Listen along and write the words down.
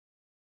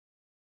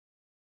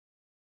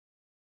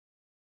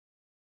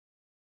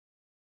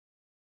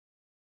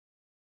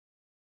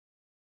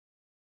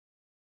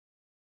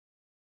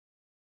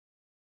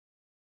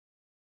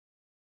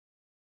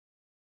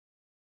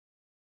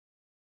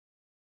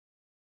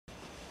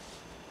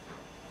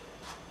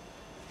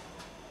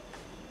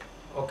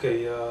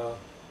Okay,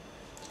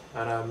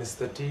 أنا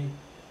Mr. T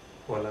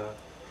ولا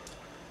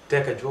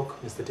take a joke.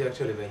 Mr. T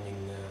actually benying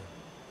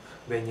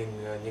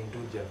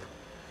dude jab.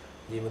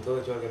 Ji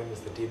metoda chwa kare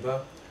Mr. T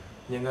ba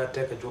nyanga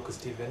take a joke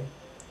Steven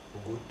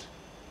good.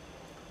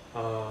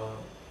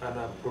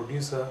 Ana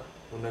producer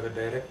unaga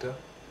director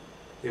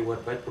e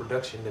what by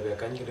production ne be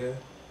kanjire.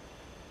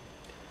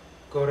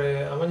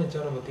 Kore amanya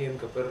chana matin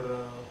kaper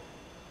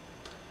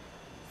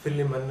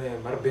film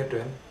man mar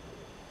Beeto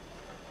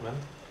man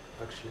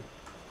actually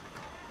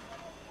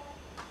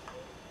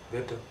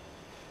Beeto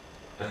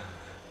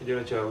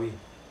jora chawi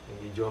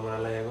ngi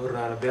joma la ya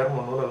ngora ber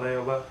mo no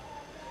la ba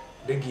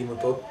de gi mo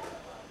tot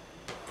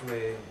me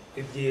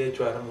idji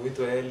chwara mo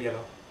wito el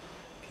yalo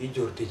ki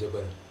jorti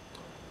jabal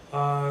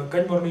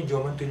kan mor ni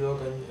joma tilo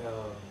kan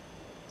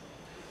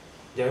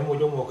jay mo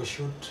jomo ko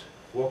shoot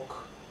walk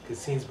ke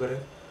scenes bare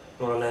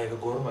no la ya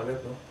gor malet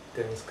no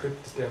ten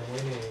script ten mo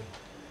ni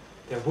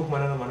ten book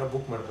mana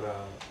book mar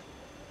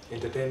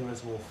entertainment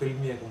mo film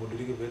ya ko mo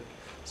diri ke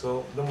so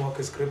the mo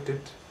ke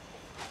scripted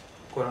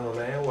ko no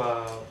la ya wa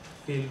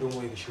feel do mo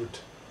shoot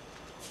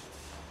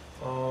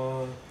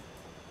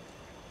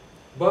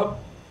Bob,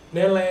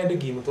 nella è di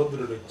game tutto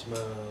lo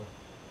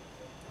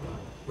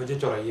ma già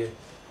c'ho io.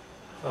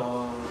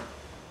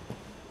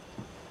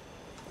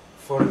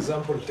 For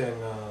example, ten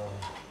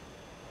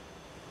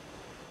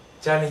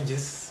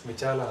challenges mi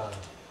chala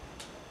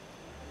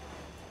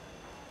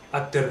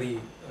actori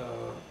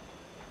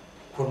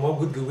for mo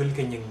good will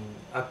kenyang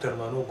actor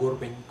mano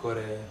gorpen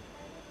kore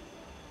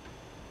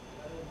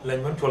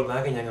lañ man tol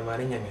na kenyang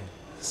mani nyang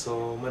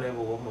so mane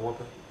bo mo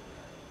wope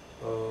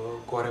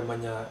kore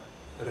manya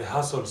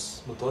rehearsals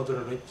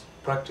mutodoro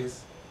practice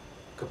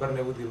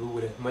kaparne wudi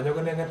bugure manyo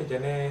ko ngati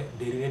jane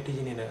deri ne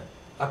tijini na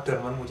actor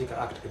man mu ka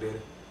act kedere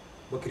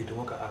bakri to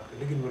ka act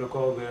ligin mo ko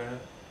be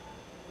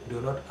do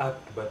not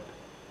act but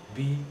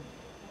be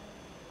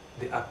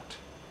the act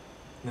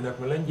nena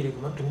ko lan jiri ko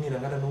man tumni na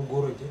ngata no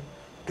goro je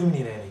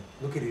tumni na ni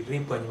bakri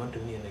repani man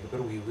tumni na ko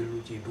wi welu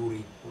ci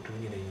duri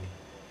tumni na yini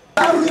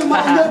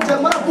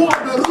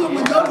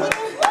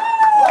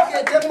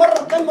Okay,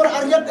 temor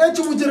Ariat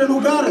cuma jalan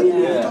udara.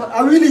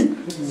 Awili.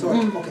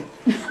 Sorry. Okay.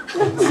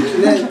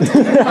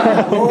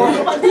 Oh,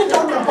 apa dia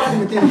tahu apa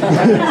ni?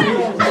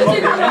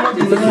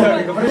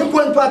 Ini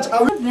bukan patch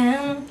awil.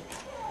 Jangan.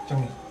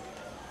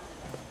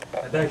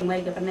 Ada.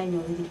 Kembali ke pernah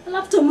nyuri.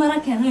 Lap cuma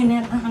rakyat ini.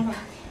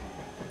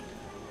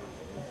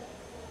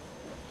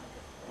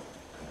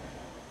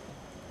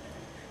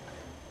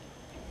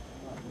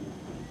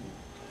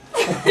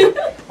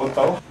 Oh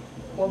tahu?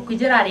 Oh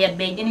kujar Ariat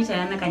bagian ini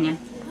saya nak kanya.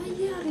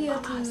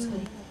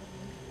 Sorry.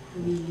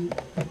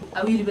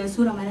 Awili be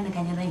sura mana nak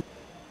kanya rai.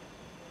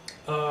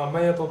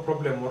 Maya to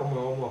problem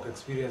mo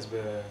experience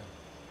be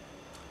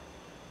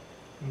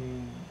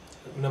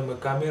nam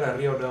camera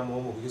rio da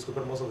mo use ko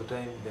most of the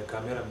time the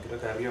camera mi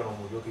ka rio no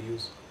mo yo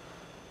use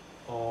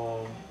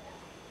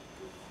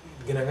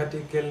gina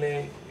ngati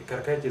kelle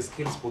karkai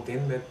skills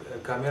putin me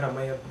camera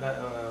maya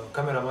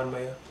cameraman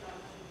maya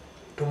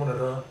tumuna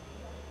ra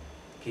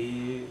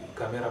ki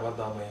camera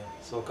badda maya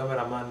so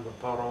cameraman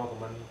power ko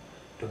man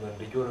dengan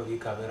dijoro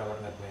ki kamera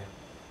warnat me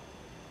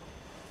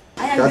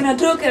Ayang gonna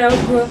talk it out.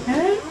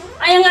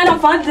 Ayang ada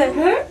father.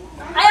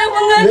 Ayang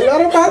banget.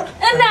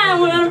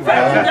 Enak mana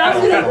father.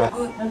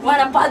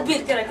 Mana pat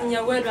bit kira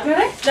kenya weda.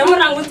 Jamu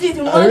rambut itu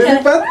mau kira.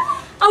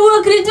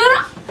 Awu kerja.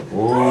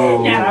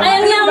 Oh.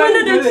 Ayang yang mana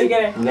tu?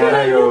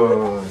 Nyara yo.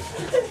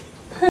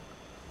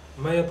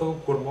 Maya to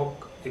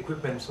kurmok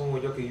equipment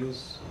semua jo ki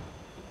use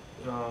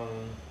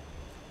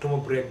to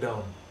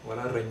breakdown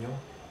wala renyo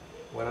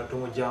wala to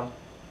jam.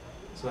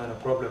 So I had a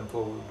problem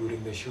for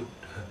during the shoot.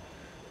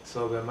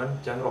 So when man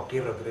jang rock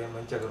tira kare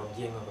man jang rock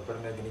jeng apa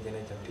pernah gini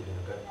jane jang tidur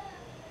kare.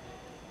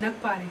 Nak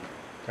pare.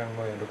 Jang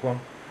moy lukwam.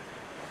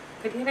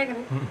 Kedira kare.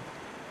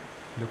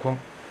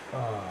 Lukwam.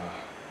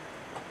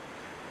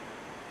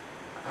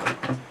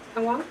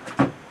 Awang.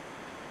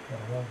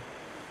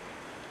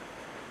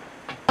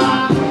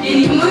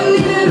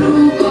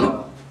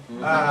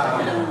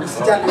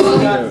 Sejak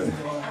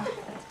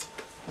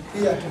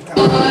iya kita.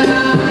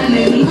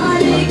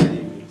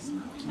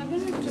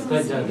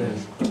 Jaga.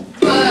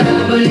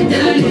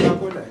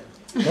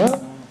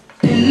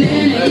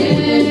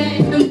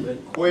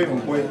 Kue.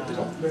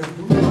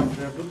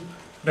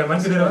 Dah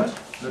man kedera?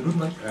 Ladut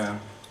man. Ya.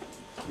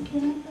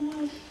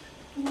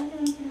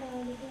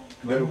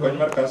 Baru kau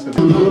markas.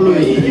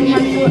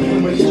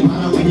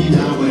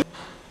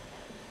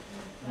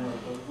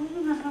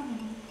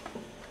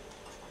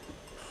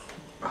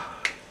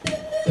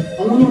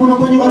 Ang muna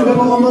ko yung mga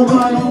ngomong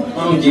ka ano?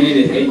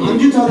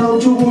 Anjir cara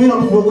ucup bumi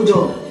nak buat ujo.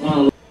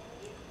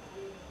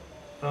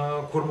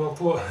 Kurma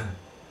po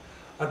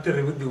after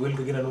with the will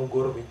begin no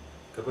gorbi.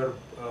 Kabar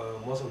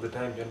most of the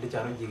time jangan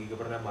dicari jigi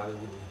kabar na malu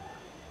with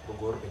the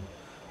gorbi.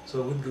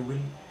 So with the will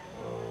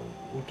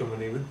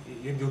utamane with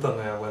itu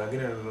tanga ya wala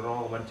gina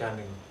no man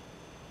chani.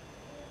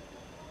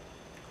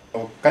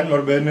 Kan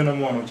morbe ni na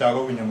mo no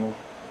chago winya mo.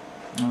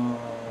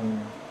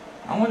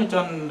 Amo ni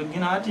chon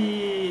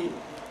ginati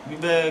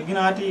bibe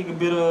ginati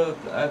biro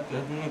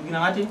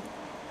ginati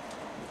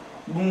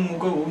bung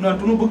go na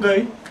tunu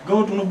bugai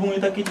go tunu bung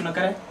ita kitu na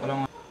kare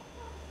wala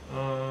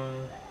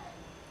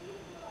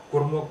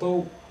kurmok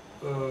to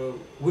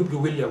with the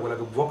willia wala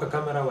ga boka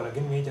camera wala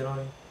gin mi jano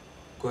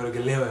ko re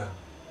gelewa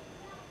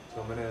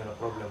so mane na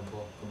problem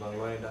po bang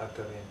lo da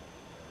actor ni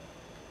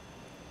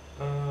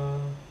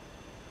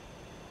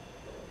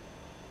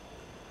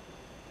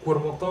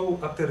kurmok to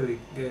actor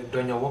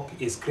donya wok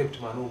script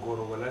manu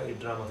goro wala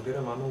drama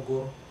dira manu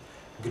goro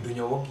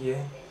gidunya wok ye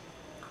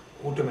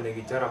uto mene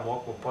gi cara mo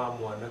ko pa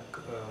mo nak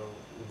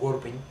gor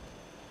pin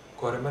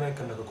ko re mane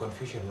kan ko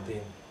confusion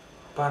mutin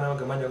pa na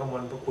ga manya ga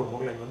mon ko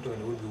kurmok la mon to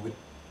ne wudu wit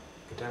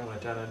kitang la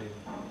tana di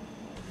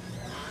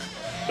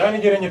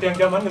dani jere nyete yang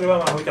jaman re ma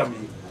ho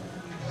chambi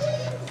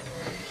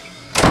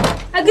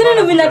agina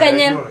no bina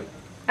kanyen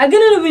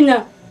agina no bina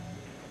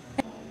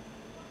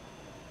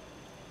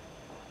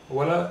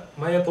wala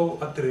maya to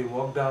atri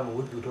mo da mo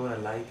wudu to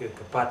na like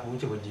ka pat mu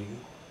ci ko jigi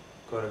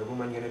ko re bu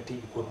man ngene ti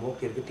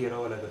kurmok ker ke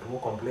tira wala ga mo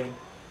complain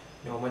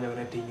no manya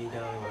ngene ti ni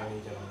jana wala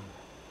ni jana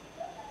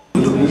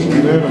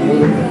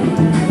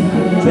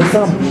Say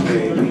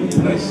something.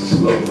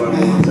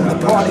 The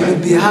party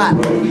would be hot.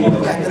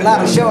 Got a lot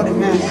of shorty,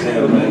 man.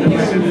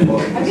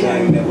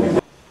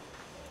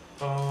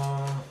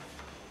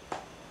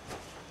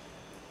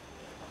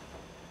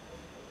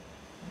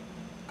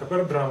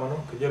 Kapar drama no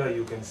kujara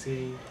you can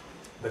see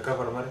the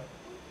cover mar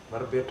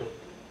Beeto.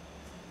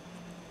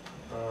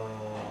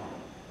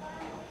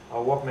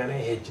 Our work man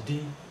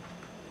HD.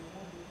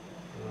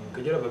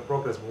 Kujara the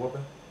progress work.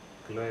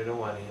 Kilo no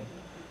one in.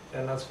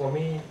 And as for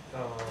me,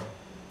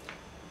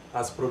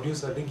 as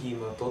producer, I think he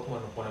thought man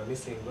upon a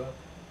missing, but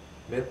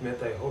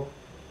I hope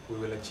we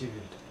will achieve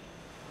it.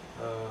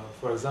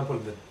 For example,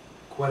 the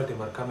quality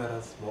of our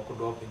cameras, more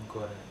could open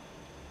core.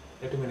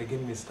 Let me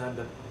again me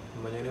standard.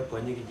 Manyana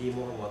panyiki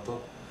jimo mato.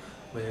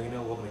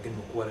 Manyana work again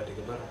mo quality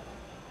ke bar.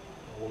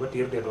 Wobat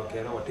year de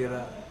dokera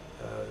watera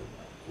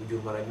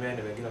ujur management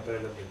and begin a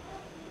parallel.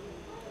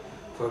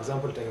 For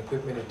example, take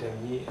equipment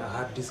and a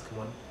hard disk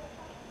man.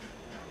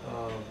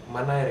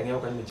 Mana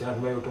yang kan ni jangan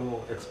mai utumu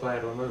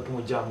expire mai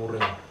utumu jam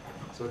ureng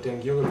so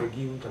thank you ke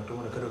gi tan to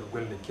mana kada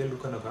gol le kelu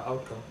kana ka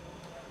outcome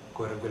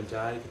ko re gol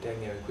jai ke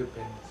tang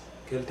equipment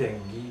kel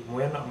tengi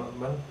moyana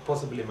man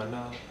possibly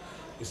mana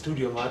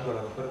studio ma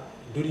dola ka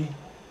duri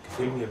ke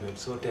film ye bet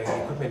so tang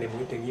equipment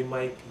mo tengi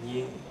mic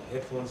ni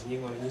headphones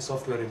ni ngoni ni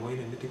software mo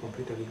ni ti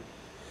computer gi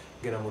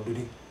gena mo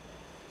duri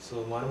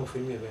so mana mo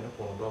film ye be na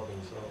ko do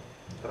so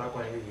tara ko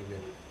ngi gi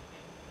bet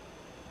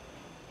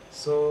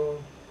so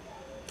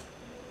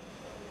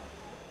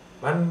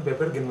man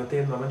beper gin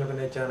matin mama ne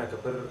kone chana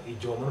kaper I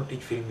jomo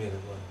teach film me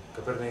ko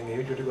kaper ne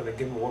ngi jodi ko ne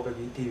gin mo ba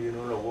gi TV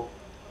no lo wo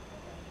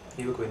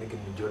I ko ne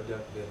gin mi jodda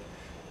be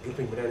gin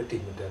pin mera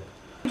teach me tak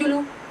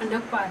julu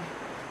andak pa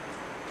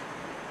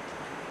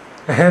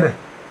here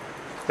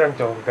chang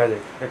chong ka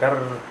je ke kar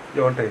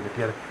yon te ke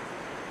tiar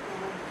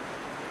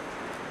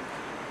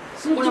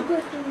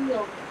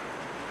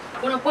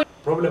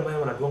problem ai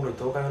mana dom lo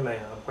to ka la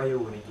ya pa yo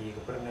ni ji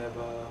kaper ne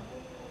ba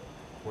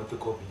mo ti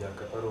ko bi ja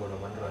kaper wala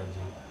man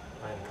ranji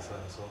ai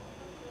kesana so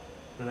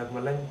nak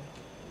malan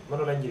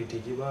mano lan jiri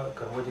tiji ba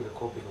kar mo jiga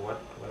copy wat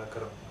wala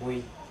kar mo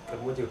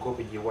jiga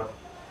copy ji wat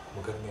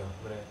mo kar ne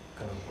mane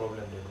kan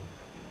problem de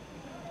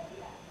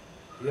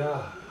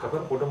ya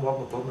kabar podom wa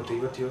mo to mo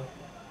tiyo tiyo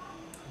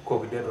ko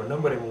bi de do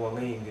number mo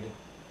ngai ngiri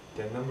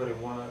te number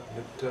mo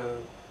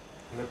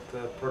net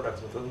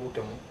products mo to mo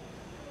temo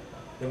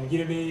nem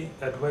jiri di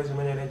advice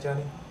mo nyane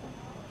chani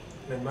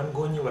len man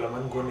goni wala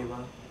man goni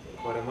ma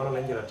ko re mo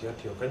lan jira tiyo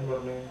tiyo kan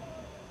mo ne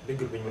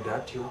digir bi mo da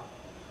tiyo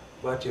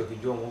ba tiyo ki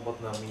jomo bot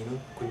na minu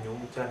kunyo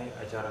chani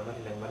acara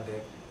mari lan man de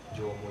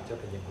jomo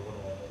chata nyego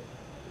no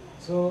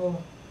so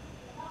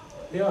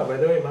yeah by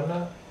the way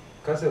mana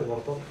kase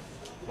morto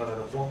mana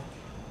ro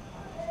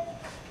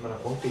mana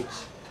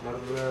teach mar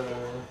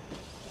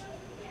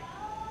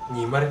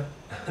ni mare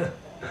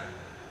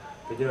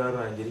ke jara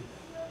ran jiri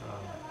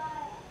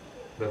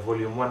the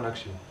volume 1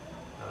 actually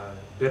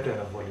better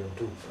than volume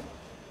 2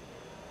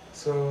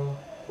 so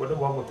what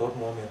about mo tot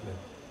mo me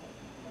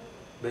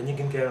ben ni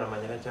kin kera na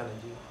manyana chana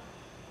ji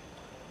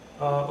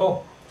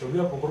oh so we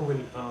are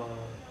will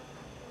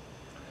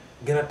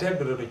gonna tag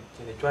do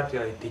ni chwati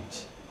I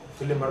teach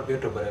film mar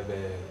Beeto bare be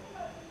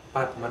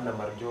part man na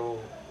marjo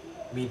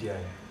media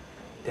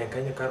ten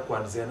kanya kar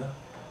kwan zena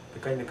be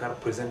kanya kar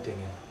presenting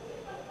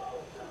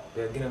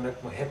be gina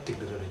nak ma hectic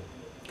do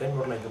kany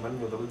mor lañ ko man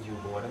ñu do jiw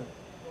bo wona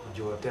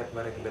jo tek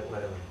ma rek let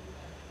ma rew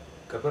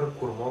ka par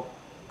kurmo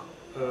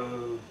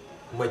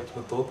maj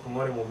mo to ko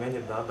mori mo meñ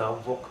da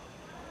vok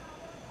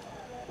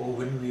o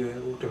wil wi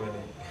o to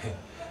mene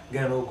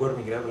gana no gor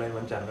mi grab lañ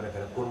man chan ma rek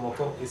kurmo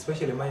ko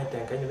especially ma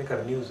ten kany ne kar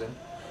news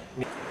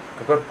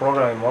ka par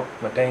program mo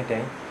ma ten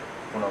ten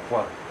ona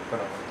kwa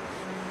para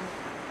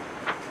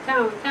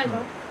chào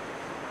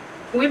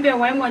quý bé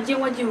quay một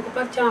chiều của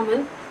bác cha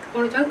mình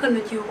còn chẳng cần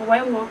là chiều của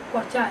quay một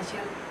quạt cha chứ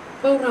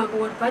program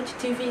của Patch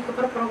TV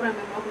của program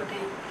mà một đây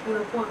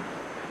một qua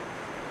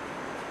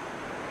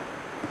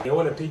ya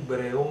wala tej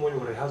bare o mo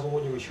wala hazo mo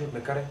shoot na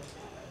kare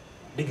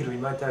digir mi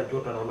mata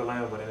jota no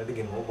la bare na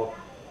digin mo bok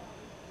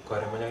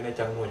kore manya ne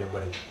chang mo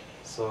bare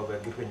so be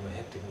gifin ma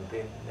hectic mo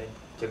ten ne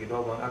chagi do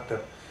bang actor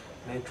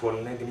ne chwal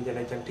ne gini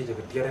ne chang ti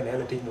chagi tiere ne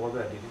la ti no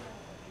ba di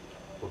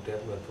ko te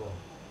ba to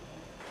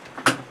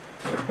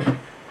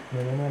ne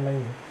lai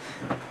ne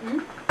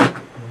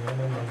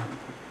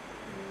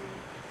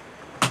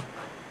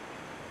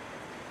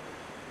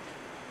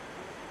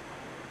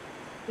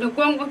The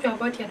Kwang of your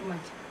body at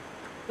once.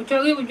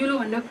 Uchogi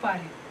Ujulu and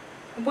Nakpare.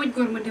 A boy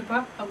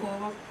Gurmadipa, a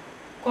Goa.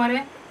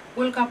 Kore,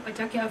 World Cup,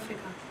 Ataki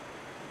Africa.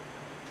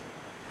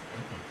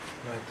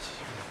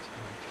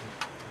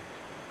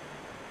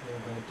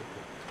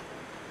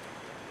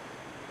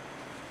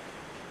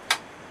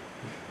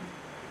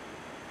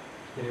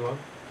 Anyone?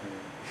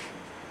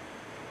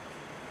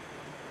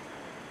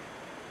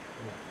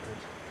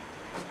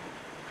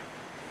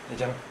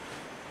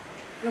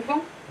 The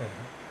Kwang?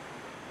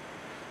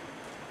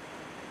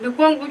 The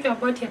Kwang of your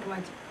body at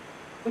once.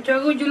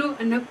 Uchogi Ujulu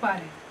and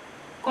Nakpare.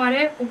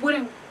 Kore,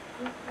 Ubure.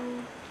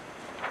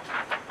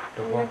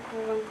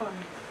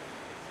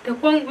 The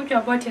Kwang of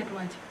your body at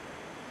once.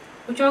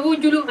 Uchogi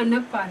Ujulu and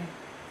Nakpare.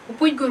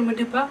 Upuj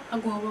Gurmadipa, a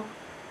Goa.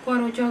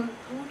 Kore Uchog.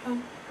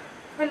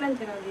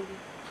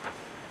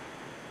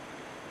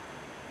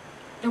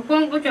 The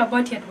Kwang of your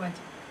body at once.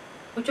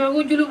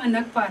 Uchogi Ujulu and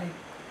Nakpare.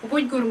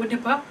 Upuj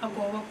Gurmadipa, a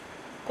Goa.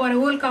 Kore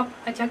World Cup,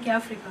 Ataki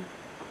Africa.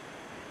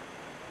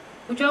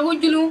 Uchogi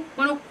Ujulu,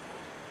 one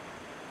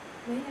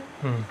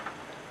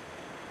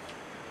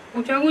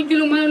Uchogi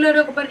Ujulu,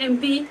 Manula Copper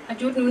MP, a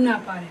Jut Nuna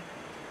Pare.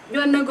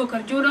 John Nago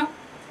Karjura,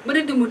 but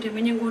it demoted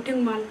when you go to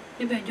Mal,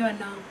 if I join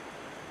now.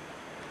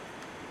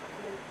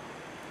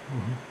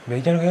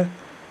 Bejan ke?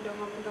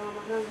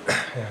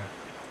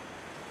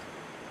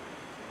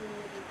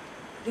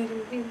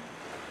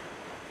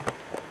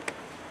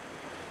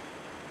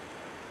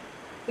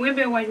 We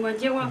be white one,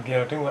 Jewa.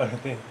 Gero ting wa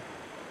te.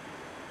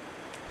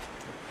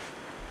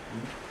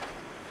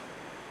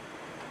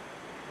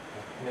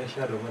 Ne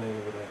shadow mana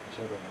ni bro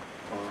shadow.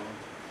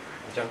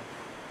 Macam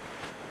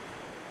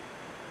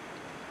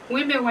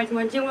We be white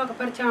one, Jewa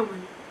Kapar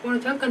Chaman. One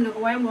of Junkan of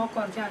Waymo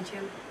or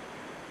Jachin.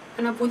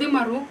 And a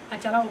Pudimaru, a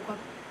Chalauka.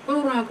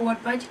 Program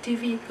what Patch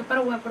TV,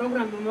 Kaparawa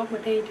program of Mok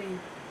Potato.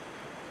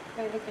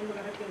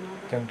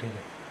 Chang ti.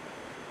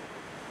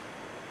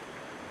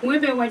 We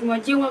be white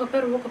one, Jewa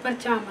Kapar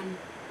Chaman.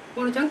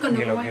 One of Junkan of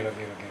Gero Waymo. gero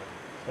gero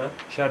gero.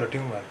 Shadow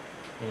ting wa.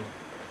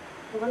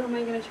 One of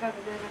my gonna share it.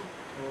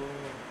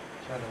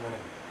 Shadow mana?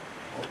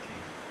 Okay.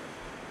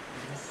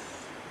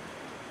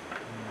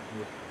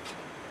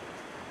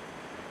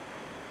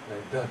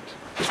 Like that.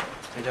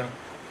 Macam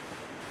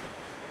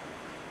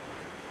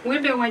We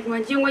be white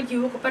one, Jewa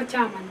Jew Kapar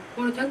Chaman.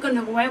 One of Junkan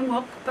of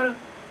Waymo Kapar.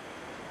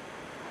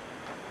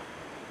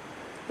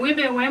 We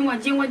be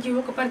Waymo Jewa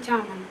Jew Kapar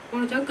Chaman.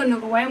 One of Junkan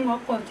of Waymo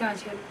or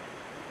Jachin.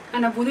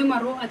 And a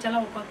Pudimaru, a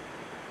Chalauka.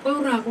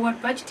 Program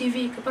what Patch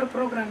TV, Kapar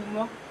program of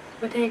Mok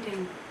Potato.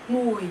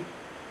 Movie.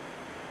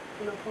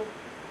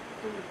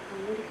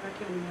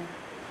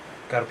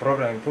 kar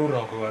program ko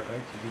wa ta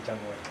ci chang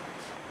wa.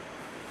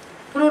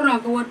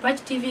 Program what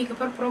Patch TV,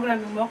 Kapar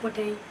program of Mok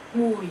Potato.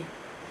 Movie.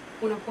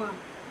 Una qua.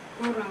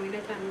 Program in the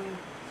channel.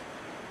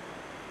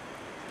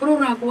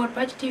 Program what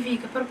Patch TV,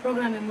 Kapar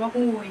program of Mok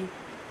Movie.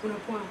 Una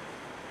qua.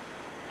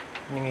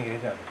 Ni ngi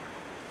ge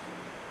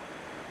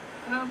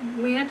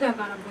We had a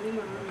kind of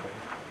Pudimaru.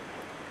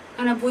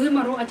 And a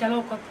Pudimaru, a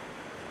Chalauka.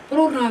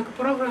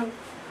 Program.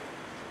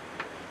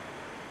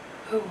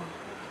 Oh.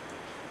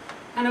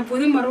 And a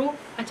Pudimaru,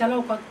 a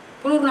Chalauka.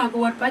 Program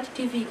what Patch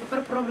TV,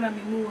 Kapar program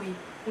of Movie.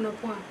 Una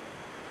qua.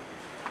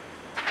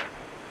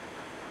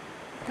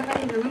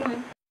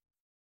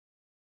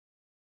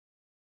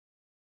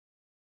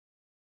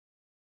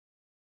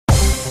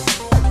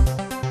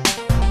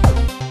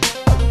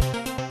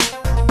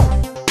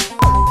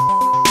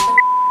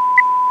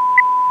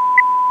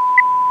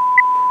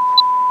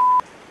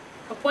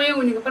 Apoya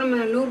unika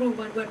parmana luru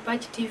buat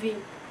Patch TV.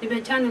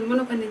 Di channel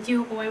mana kan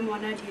jiwa ko wai mo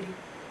na diri.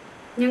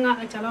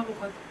 Nyanga a chala ko.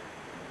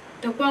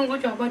 The Kwang go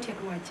to about it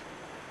watch.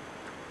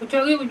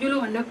 Uchogi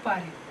Ujulu and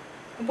Nakpare.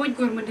 A boy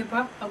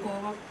Gurmadipa, a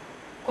Goa.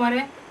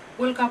 Kore,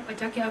 World Cup,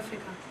 Ataki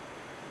Africa.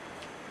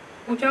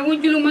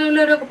 Uchogi Ujulu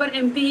Manula Copper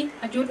MP,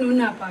 a Jut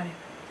Nuna Pare.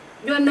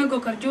 John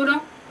Nago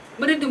Karjura,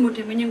 but it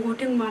demoted when you go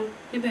to Mal,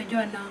 if I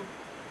join now.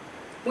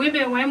 We be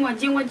Waymo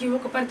Jewa Jew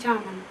Kapar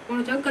Chaman. One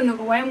of Junkan of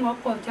Waymo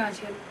or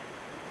Jachin.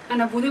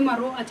 And a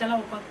Pudimaru, a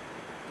Chalauka.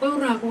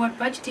 Program what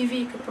Patch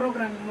TV,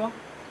 program of Mok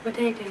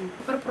Potato.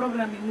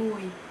 Program of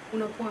Movie.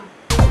 Una qua.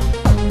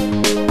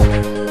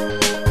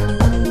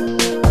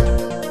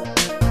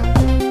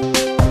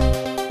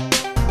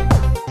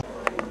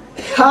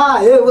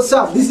 Hi, hey, what's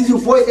up? This is your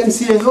boy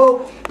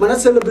MCAO. Man, I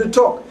celebrate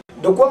talk.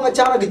 The Kwanga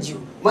Chara get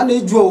you. Man,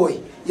 you joy.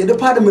 You're the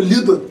part of my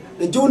little.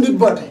 The Joe need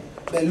butter.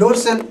 The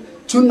Lordson,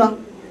 Tuna.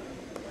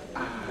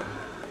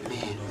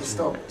 Man,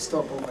 stop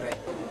over there.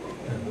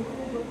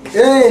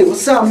 Hey,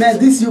 what's up, man?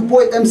 This is your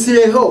boy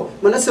MCAO.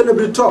 Man, I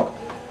celebrate talk.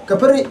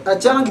 kapari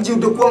achana gi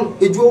de kwang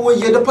e jo wo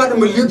ye de pa de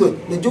melido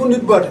ne jo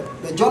nit bot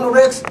be John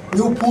Rex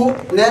new pu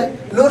nen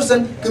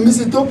lorsen ke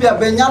Miss Ethiopia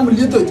be nyam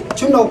melido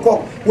chuno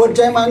ko wo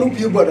jay ma nu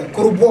pi bot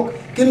ko bok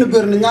kin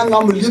ber ne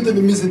nyam melido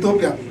ni Miss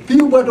Ethiopia pi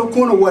bot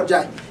ko no wo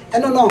jay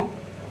eno no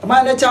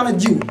ma ne chana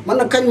jiw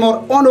man kan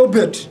mor ono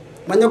bet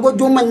manya go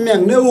jo man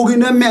meng ne ogi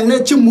ne meng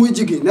ne chimu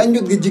jigi ne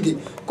nyut gi jigi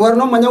ko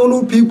no manya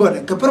nu pi bot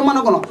ke per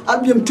man ko no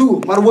album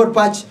 2 mar word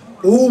patch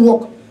o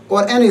wok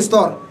or any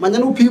store manya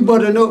nu pi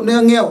bot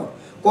ne ngeo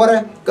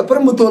kore ka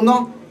permuto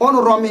no on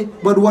romi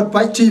but what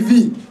patch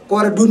TV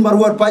kore dun mar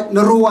what patch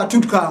na rowa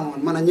tutka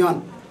on mana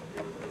nyon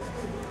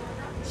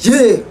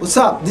yeah what's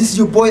up this is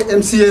your boy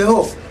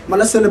MCAO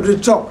mana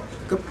celebrate talk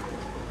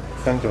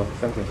Thank you.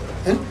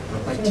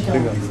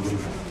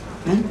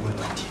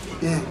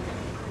 yeah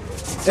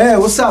hey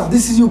what's up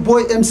this is your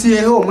boy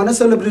MCAO mana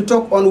celebrate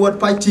talk on what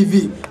patch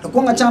TV da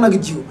ko nga chana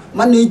gijiu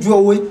man ne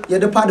jowe ya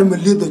de pada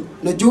melido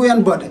na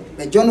joyan bode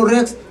na John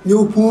Rex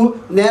new pu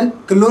nen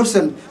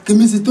klorsen ke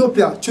Miss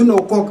Ethiopia chuno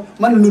kok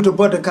man nu to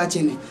bode ka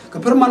chini ka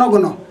per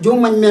managono jo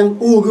man men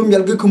o go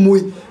mel ge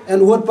kumuy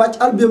and what patch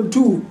album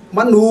 2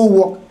 man no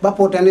work ba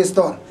potene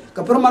store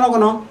ka per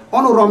managono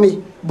on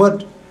romi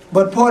but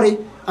party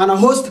and a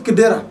host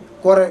kedera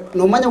kore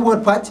no manya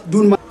what patch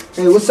dun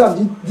hey what's up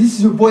this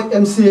is your boy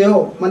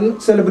MCAO man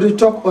celebrate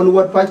talk on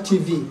what patch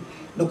TV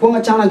da ko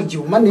nga chana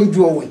gijiu man ne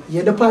jowe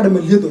ye de pada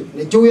melido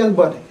ne joyan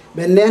bode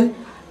benen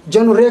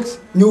John Rex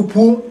new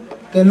pu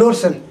ke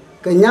lorsen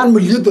ke nyan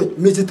melido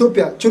Miss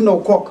Ethiopia chuno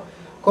kok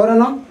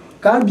korana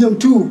ka album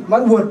 2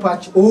 mar word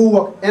patch o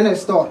work in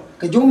store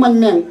ke jom man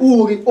men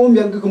uri o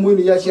mel ke muy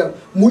ni yashel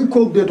muy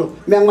kok deto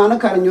men mana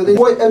kar nyode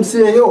boy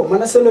MCAO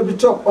mana celebrity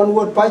talk on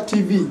word patch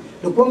TV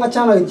do ko nga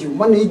channel ji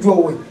man ne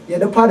jowe ye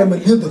de pada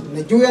melido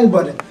ne joyen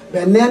bode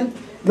benen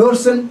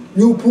lorsen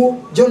new pu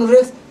John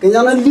Rex ke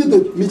nyan lido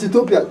Miss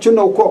Ethiopia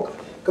chuno kok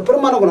ke per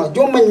mana gona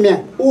jom man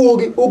men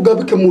uri o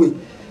gabi ke muy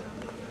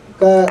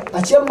ka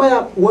achiel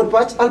maya word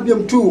patch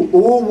album 2 o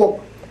wo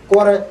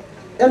kore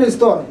any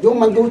store jo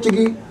man go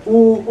chigi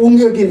u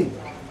ngegini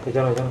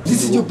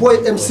this is your boy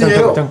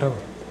MCAO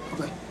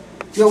okay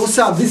yo what's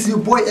up this is your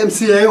boy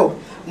MCAO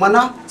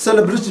mana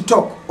celebrity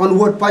talk on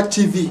word patch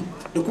TV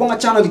de ko nga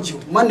channel ji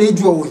man ne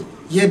jowo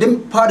ye dem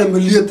pada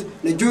meliet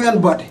ne joyan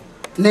bode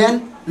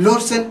nen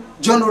lorsen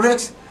John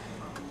Rex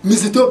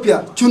Miss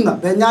Ethiopia chuna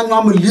be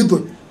nyanyo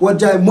melido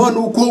wajay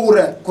manu ko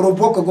ure ko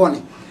boko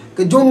goni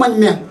ke jo man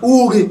men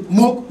uri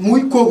mok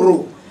muy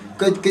kogro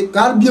ke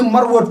album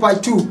mar word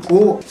patch 2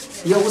 oh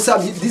yo what's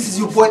up this is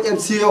your boy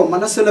MCAO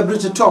mana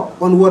celebrity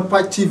talk on word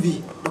patch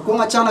TV ko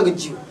nga chana ga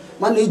jiw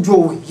man ne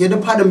jowo ye de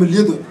pada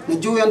melido ne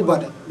joyan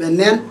bada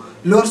benen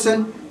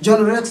lorsen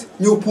John Rex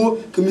new po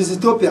ke Miss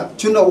Ethiopia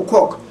chuna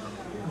ukok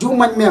jo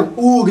man men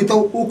uri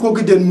taw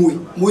ukok den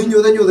muy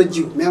nyoda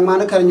jiw men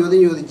mana kar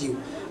nyoda jiw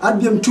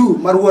album 2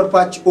 mar word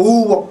patch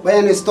oh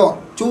bayan store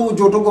chu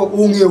jotogo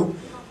ungew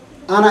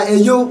ana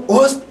eyo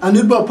host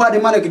anilba pade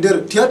mana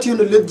gider tiati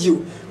no ledjiu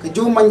ke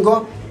jo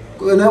mango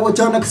na wo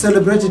chana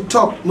celebrate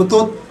talk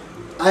mutot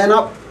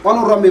ayana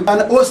honorable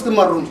ana host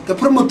marun ke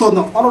promoto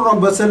no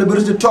honorable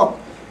celebrate talk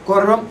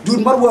koram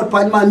dun mar word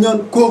pan man nyon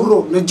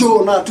kogro na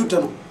jo na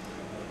tutano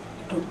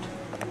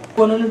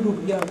kono ndu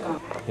ya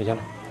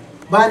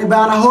ka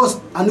bana host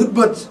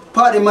anilba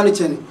pade mana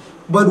cheni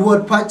but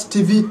word patch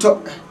TV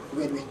talk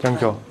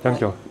Changcho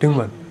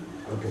tingman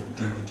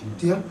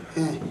dia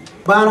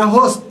bana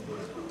host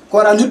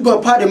kora nitba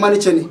pade mani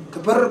cheni ke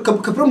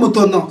per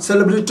mutono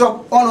celebrity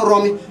talk on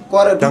romi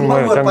kora dun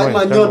mar word pa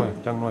ma nyon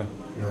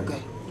okay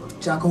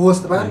chako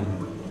host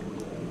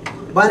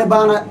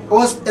bana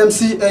host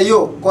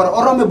MCAO kora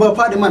oromi ba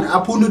pade man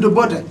apunu de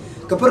bote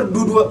ke per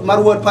dudu mar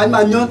word pa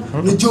ma nyon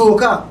ni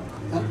joka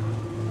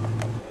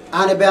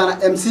ane bana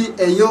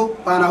MCAO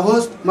bana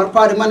host mar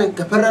pade man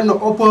ke per no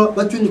opo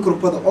ba chuni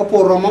kurpodo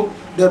opo romo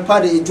de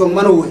pade e jom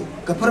manowe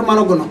ke per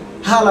manogono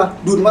hala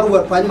dudu mar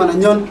word pa ma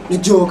nyon ni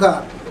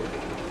joka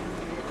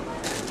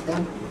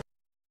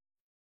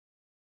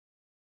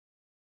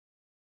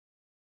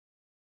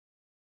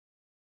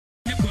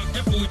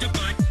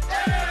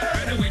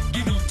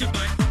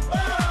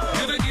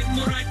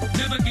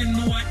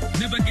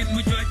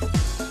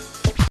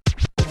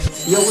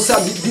yo what's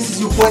up this is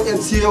your boy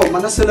MCAO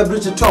mana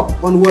celebrity talk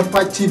on word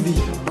patch TV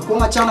ko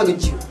nga chana ga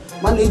ji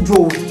man e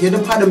jowo ye de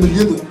pada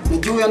melido ne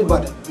joyan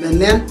bada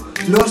nen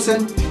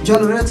lorsen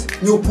John Rex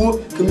new po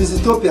ke Miss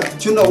Ethiopia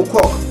chuna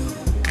ukok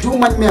jo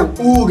man men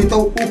o gi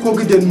taw o ko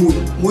gi den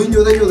muy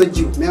nyoda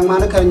ji men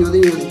mana kar nyoda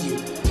ji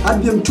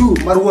album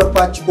 2 mar word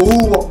patch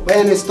o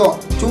bayan store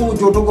chu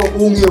jotogo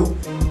o ngew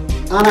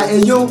ana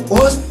eyo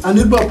host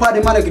anilba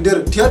pade mana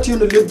gider tiati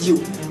no ledjiu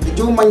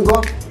jo man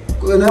go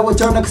na wo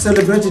chana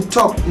celebrity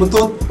talk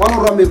mutot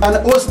honorable ana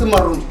host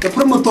marun ke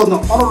promotor no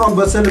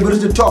honorable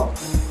celebrity talk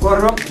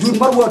koram dun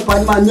mar word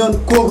pan ma nyon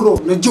kogro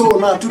na jo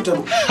na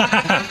tutano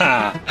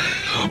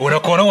una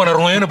kona wana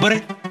royena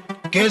bare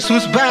guess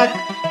who's back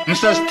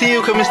Mr.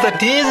 Steve ke Mr.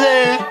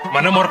 Tize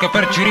mana mor ke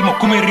per chiri mo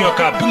kumerio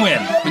ka bungen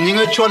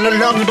nyinga chona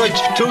long doj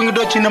tung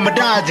doj na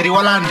madajri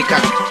walandi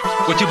ka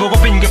ko ci bogo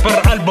pinge per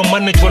album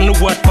man chona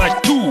word patch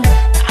 2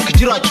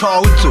 jira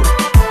chawutu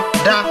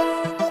da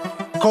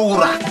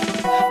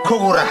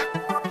kogura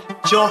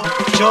cho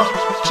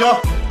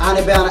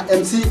ane be ana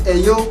MC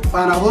eyo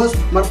pana host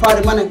mar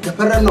pade mane ke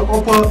perre no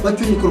opo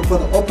bacuni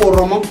kurpodo opo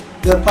romo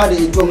der pade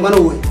e jong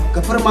mano woy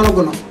ke perre mano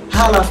gono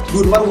hala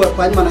dur mar war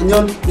pañ mana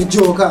ñon ni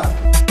joka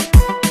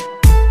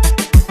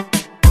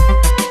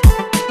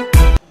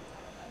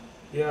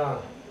ya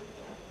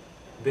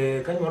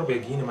be kañ war be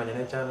gini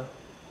manyane chana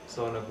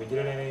so na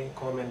kujira ne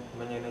comment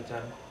manyane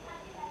chana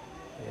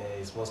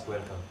is most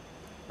welcome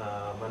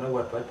mana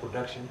war pañ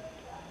production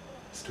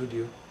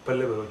studio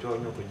palle be cho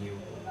nyo ko jiw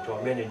cho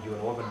menyo jiw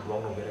no waban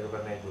blong no bere ba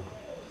nay do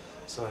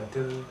so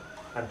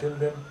until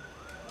then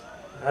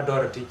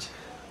adore teach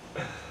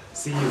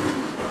see you